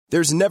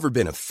There's never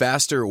been a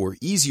faster or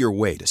easier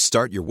way to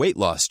start your weight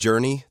loss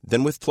journey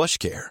than with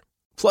PlushCare.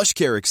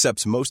 PlushCare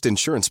accepts most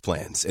insurance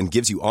plans and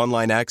gives you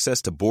online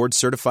access to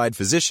board-certified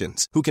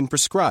physicians who can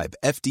prescribe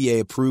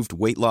FDA-approved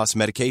weight loss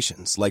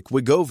medications like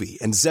Wegovy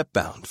and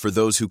Zepbound for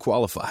those who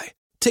qualify.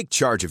 Take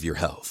charge of your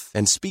health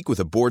and speak with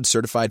a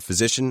board-certified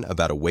physician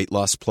about a weight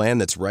loss plan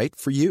that's right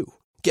for you.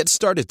 Get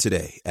started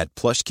today at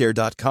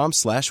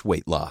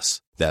plushcare.com/weight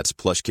loss. That's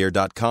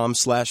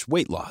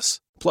plushcare.com/weight loss.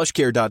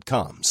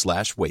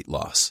 plushcare.com/weight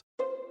loss.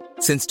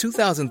 Since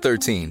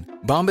 2013,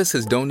 Bombas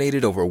has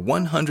donated over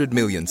 100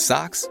 million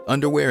socks,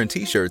 underwear, and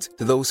T-shirts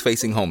to those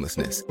facing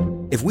homelessness.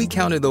 If we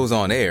counted those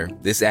on air,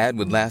 this ad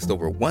would last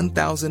over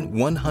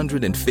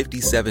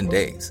 1,157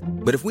 days.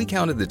 But if we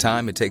counted the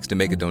time it takes to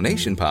make a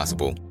donation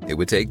possible, it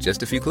would take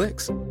just a few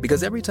clicks.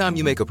 Because every time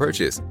you make a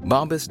purchase,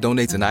 Bombas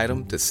donates an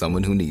item to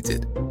someone who needs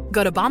it.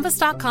 Go to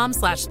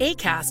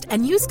bombas.com/ACAST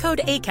and use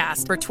code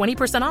ACAST for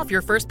 20% off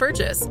your first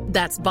purchase.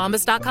 That's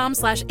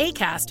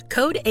bombas.com/ACAST,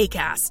 code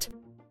ACAST.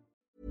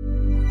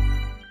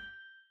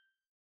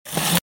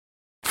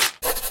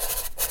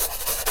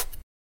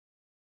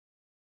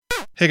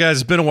 Hey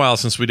guys, it's been a while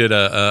since we did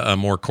a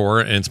more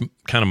core, and it's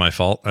kind of my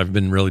fault. I've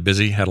been really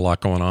busy, had a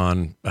lot going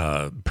on,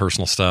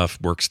 personal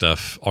stuff, work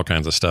stuff, all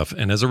kinds of stuff.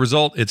 And as a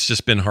result, it's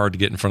just been hard to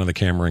get in front of the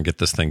camera and get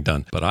this thing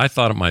done. But I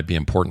thought it might be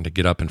important to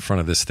get up in front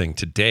of this thing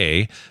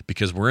today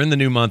because we're in the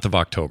new month of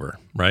October,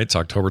 right? It's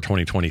October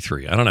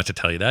 2023. I don't have to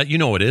tell you that. You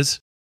know it is.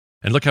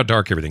 And look how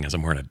dark everything is.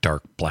 I'm wearing a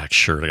dark black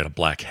shirt. I got a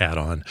black hat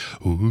on.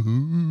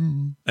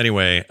 Ooh.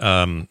 Anyway,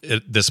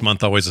 this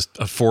month always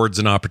affords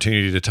an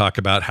opportunity to talk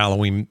about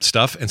Halloween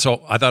stuff. And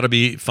so I thought it'd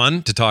be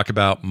fun to talk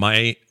about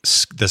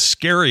the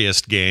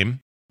scariest game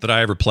that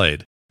I ever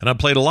played. And I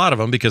played a lot of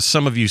them because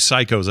some of you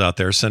psychos out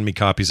there send me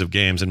copies of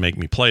games and make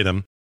me play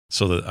them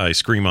so that I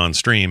scream on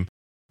stream.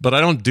 But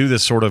I don't do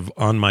this sort of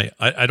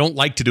I don't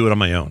like to do it on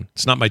my own.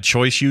 It's not my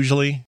choice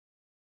usually.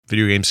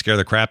 Video games scare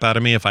the crap out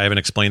of me if I haven't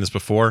explained this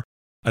before.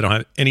 I don't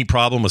have any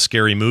problem with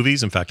scary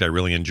movies. In fact, I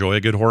really enjoy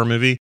a good horror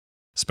movie,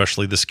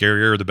 especially the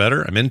scarier the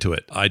better. I'm into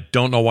it. I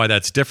don't know why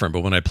that's different,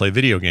 but when I play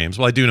video games,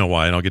 well, I do know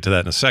why, and I'll get to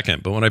that in a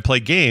second. But when I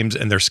play games,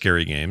 and they're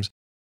scary games,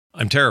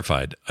 I'm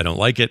terrified. I don't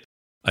like it.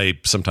 I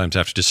sometimes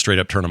have to just straight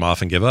up turn them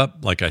off and give up.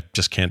 Like, I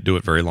just can't do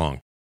it very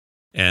long.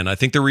 And I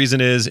think the reason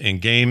is, in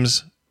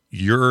games,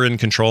 you're in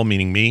control,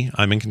 meaning me.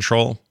 I'm in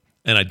control.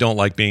 And I don't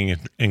like being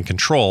in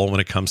control when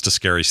it comes to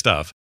scary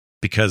stuff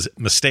because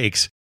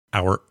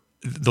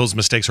those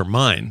mistakes are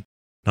mine,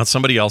 not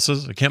somebody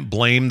else's. I can't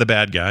blame the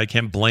bad guy. I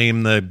can't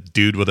blame the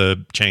dude with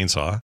a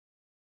chainsaw.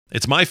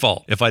 It's my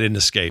fault if I didn't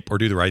escape or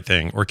do the right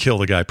thing or kill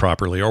the guy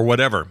properly or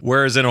whatever.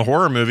 Whereas in a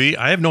horror movie,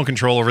 I have no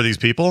control over these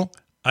people.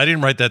 I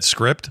didn't write that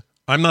script.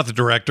 I'm not the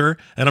director,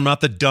 and I'm not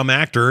the dumb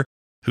actor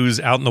who's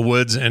out in the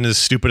woods and is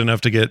stupid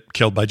enough to get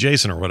killed by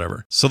Jason or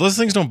whatever. So those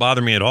things don't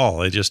bother me at all.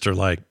 They just are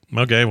like,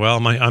 okay,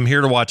 well, I'm here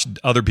to watch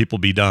other people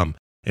be dumb.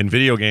 In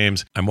video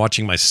games, I'm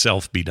watching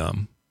myself be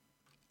dumb.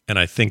 And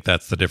I think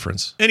that's the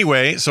difference.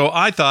 Anyway, so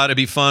I thought it'd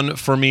be fun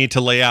for me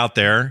to lay out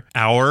there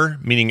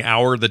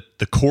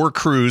the core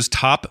crew's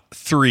top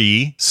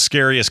 3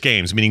 scariest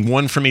games, meaning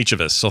one from each of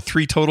us. So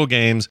 3 total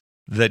games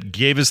that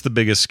gave us the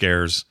biggest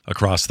scares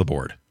across the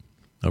board.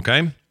 Okay?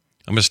 I'm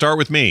going to start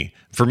with me.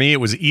 For me,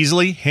 it was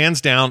easily, hands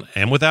down,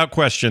 and without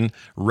question,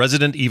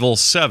 Resident Evil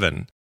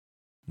 7.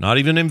 Not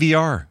even in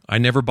VR. I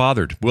never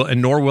bothered.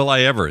 And nor will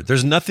I ever.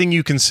 There's nothing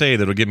you can say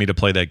that'll get me to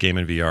play that game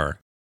in VR.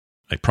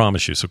 I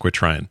promise you, so quit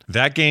trying.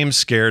 That game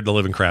scared the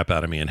living crap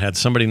out of me, and had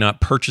somebody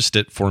not purchased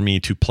it for me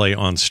to play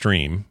on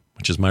stream,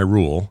 which is my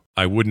rule,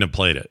 I wouldn't have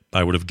played it.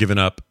 I would have given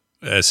up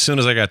as soon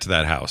as I got to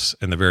that house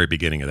in the very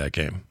beginning of that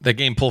game. That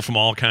game pulled from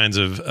all kinds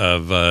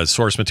of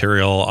source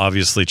material.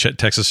 Obviously,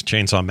 Texas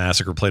Chainsaw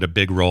Massacre played a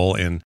big role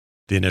in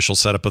the initial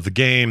setup of the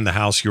game, the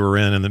house you were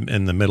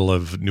in the middle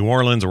of New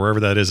Orleans or wherever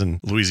that is in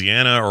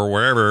Louisiana or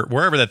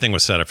wherever that thing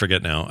was set. I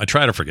forget now. I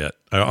try to forget.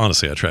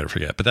 Honestly, I try to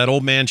forget. But that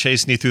old man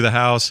chasing you through the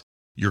house,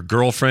 your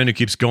girlfriend who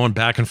keeps going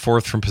back and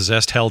forth from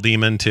possessed hell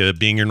demon to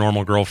being your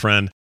normal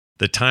girlfriend.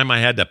 The time I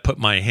had to put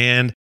my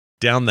hand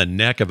down the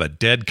neck of a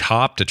dead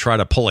cop to try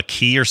to pull a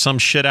key or some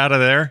shit out of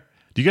there.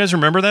 Do you guys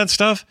remember that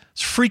stuff?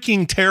 It's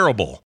freaking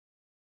terrible.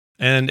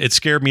 And it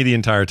scared me the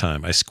entire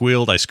time. I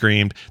squealed, I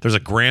screamed. There's a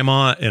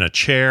grandma in a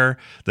chair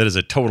that is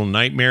a total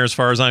nightmare as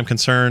far as I'm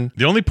concerned.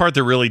 The only part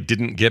that really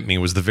didn't get me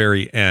was the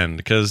very end,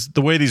 because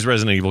the way these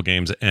Resident Evil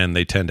games end,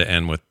 they tend to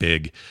end with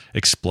big,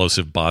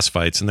 explosive boss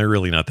fights, and they're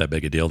really not that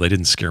big a deal. They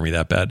didn't scare me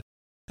that bad.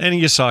 And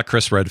you saw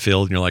Chris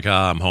Redfield, and you're like,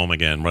 I'm home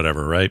again,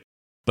 whatever, right?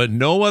 But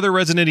no other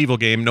Resident Evil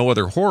game, no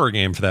other horror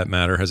game for that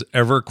matter, has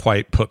ever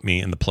quite put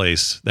me in the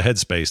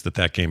headspace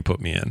that game put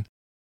me in.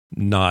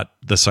 Not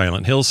the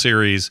Silent Hill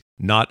series,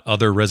 not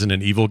other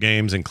Resident Evil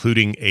games,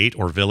 including 8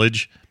 or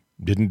Village.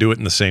 Didn't do it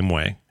in the same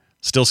way.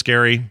 Still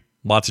scary,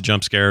 lots of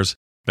jump scares.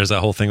 There's that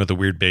whole thing with the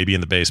weird baby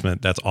in the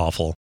basement. That's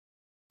awful.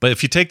 But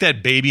if you take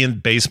that baby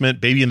in the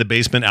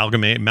basement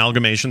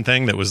amalgamation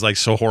thing that was like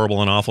so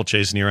horrible and awful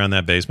chasing you around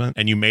that basement,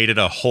 and you made it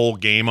a whole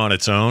game on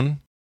its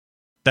own,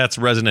 that's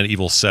Resident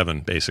Evil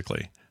 7,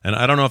 basically. And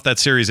I don't know if that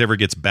series ever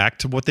gets back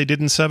to what they did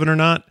in 7 or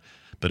not,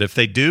 but if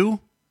they do,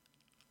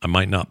 I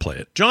might not play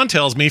it. John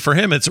tells me for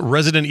him it's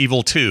Resident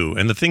Evil 2,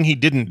 and the thing he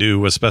didn't do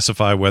was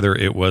specify whether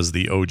it was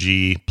the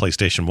OG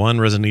PlayStation 1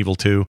 Resident Evil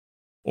 2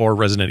 or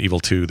Resident Evil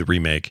 2, the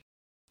remake.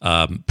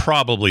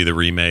 Probably the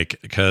remake,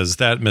 because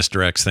that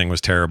Mr. X thing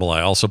was terrible.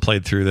 I also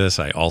played through this.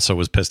 I also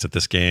was pissed at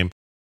this game.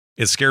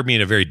 It scared me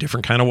in a very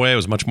different kind of way. It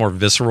was much more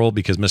visceral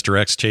because Mr.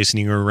 X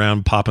chasing you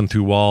around, popping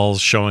through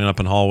walls, showing up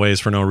in hallways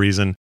for no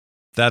reason.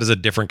 That is a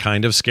different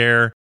kind of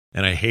scare,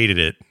 and I hated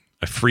it.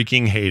 I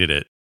freaking hated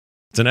it.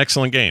 It's an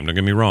excellent game, don't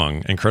get me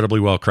wrong.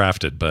 Incredibly well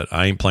crafted, but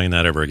I ain't playing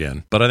that ever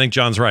again. But I think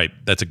John's right.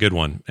 That's a good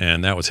one,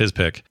 and that was his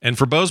pick. And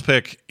for Bo's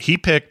pick, he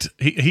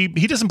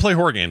doesn't play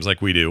horror games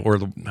like we do, or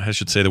I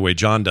should say the way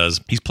John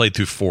does. He's played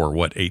through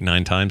 8,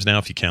 9 times now,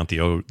 if you count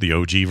the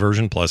OG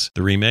version plus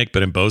the remake.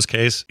 But in Bo's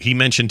case, he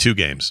mentioned 2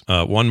 games,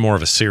 one more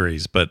of a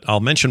series, but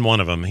I'll mention one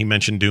of them. He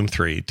mentioned Doom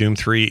 3. Doom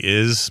 3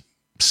 is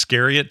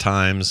scary at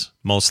times,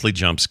 mostly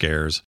jump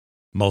scares,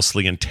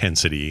 mostly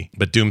intensity,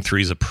 but Doom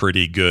 3 is a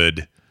pretty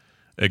good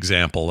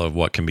example of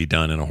what can be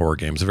done in a horror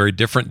game. It's a very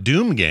different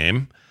Doom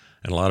game,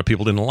 and a lot of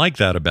people didn't like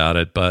that about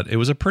it, but it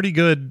was a pretty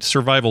good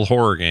survival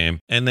horror game.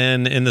 And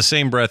then in the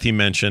same breath, he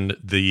mentioned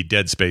the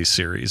Dead Space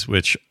series,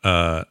 which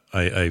I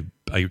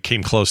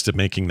came close to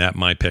making that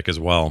my pick as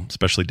well,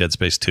 especially Dead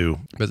Space 2.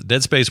 But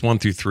Dead Space 1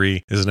 through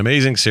 3 is an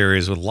amazing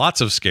series with lots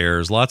of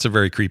scares, lots of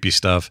very creepy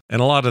stuff,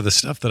 and a lot of the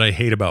stuff that I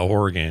hate about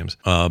horror games.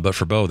 But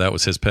for Bo, that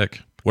was his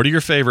pick. What are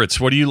your favorites?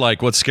 What do you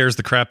like? What scares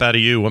the crap out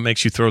of you? What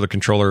makes you throw the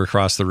controller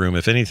across the room,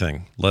 if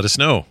anything? Let us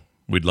know.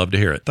 We'd love to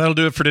hear it. That'll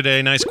do it for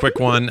today. Nice quick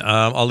one.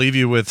 I'll leave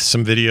you with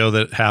some video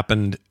that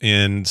happened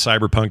in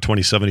Cyberpunk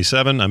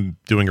 2077. I'm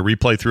doing a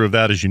replay through of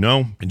that, as you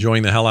know,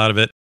 enjoying the hell out of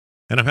it.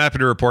 And I'm happy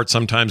to report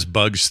sometimes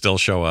bugs still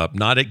show up.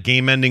 Not at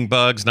game-ending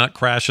bugs, not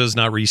crashes,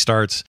 not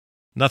restarts,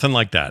 nothing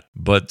like that.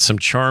 But some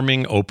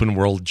charming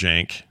open-world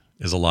jank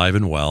is alive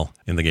and well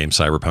in the game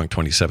Cyberpunk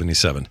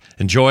 2077.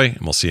 Enjoy,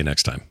 and we'll see you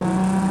next time.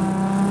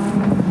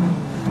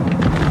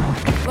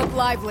 Look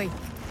lively.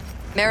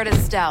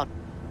 Meredith Stout.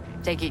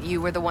 Take it you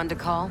were the one to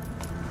call?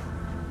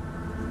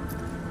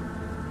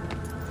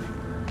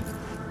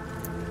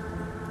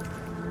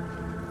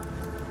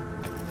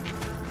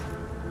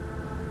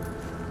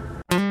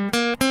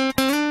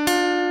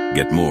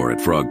 Get more at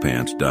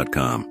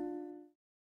frogpants.com.